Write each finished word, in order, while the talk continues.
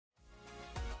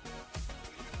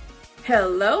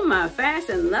Hello, my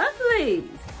fashion lovelies.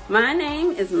 My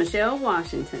name is Michelle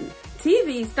Washington,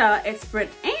 TV style expert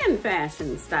and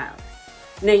fashion stylist.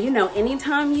 Now, you know,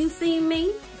 anytime you see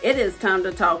me, it is time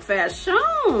to talk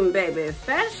fashion, baby,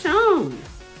 fashion.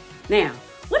 Now,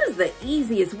 what is the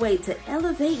easiest way to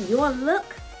elevate your look?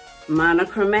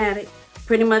 Monochromatic,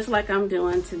 pretty much like I'm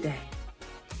doing today.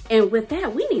 And with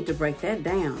that, we need to break that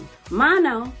down.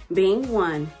 Mono being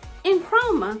one, and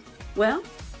chroma, well,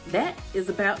 that is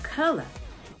about color.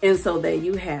 And so there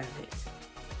you have it.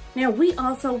 Now, we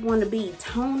also want to be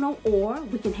tonal, or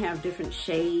we can have different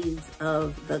shades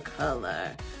of the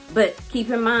color. But keep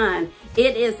in mind,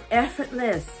 it is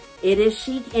effortless, it is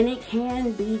chic, and it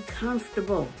can be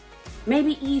comfortable.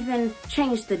 Maybe even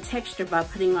change the texture by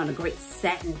putting on a great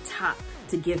satin top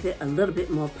to give it a little bit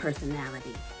more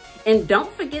personality. And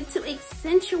don't forget to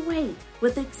accentuate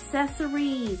with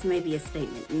accessories, maybe a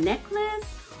statement necklace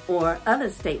or other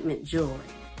statement jewelry.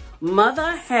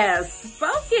 Mother has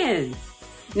spoken.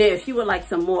 Now, if you would like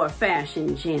some more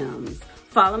fashion gems,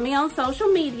 follow me on social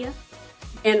media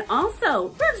and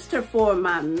also register for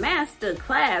my master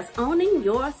class, Owning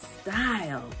Your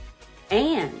Style.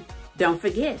 And don't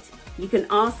forget, you can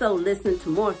also listen to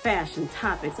more fashion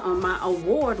topics on my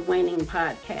award-winning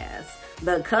podcast,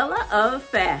 The Color of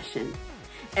Fashion.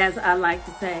 As I like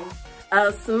to say,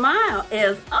 a smile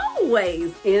is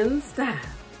always in style.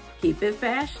 Keep it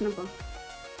fashionable.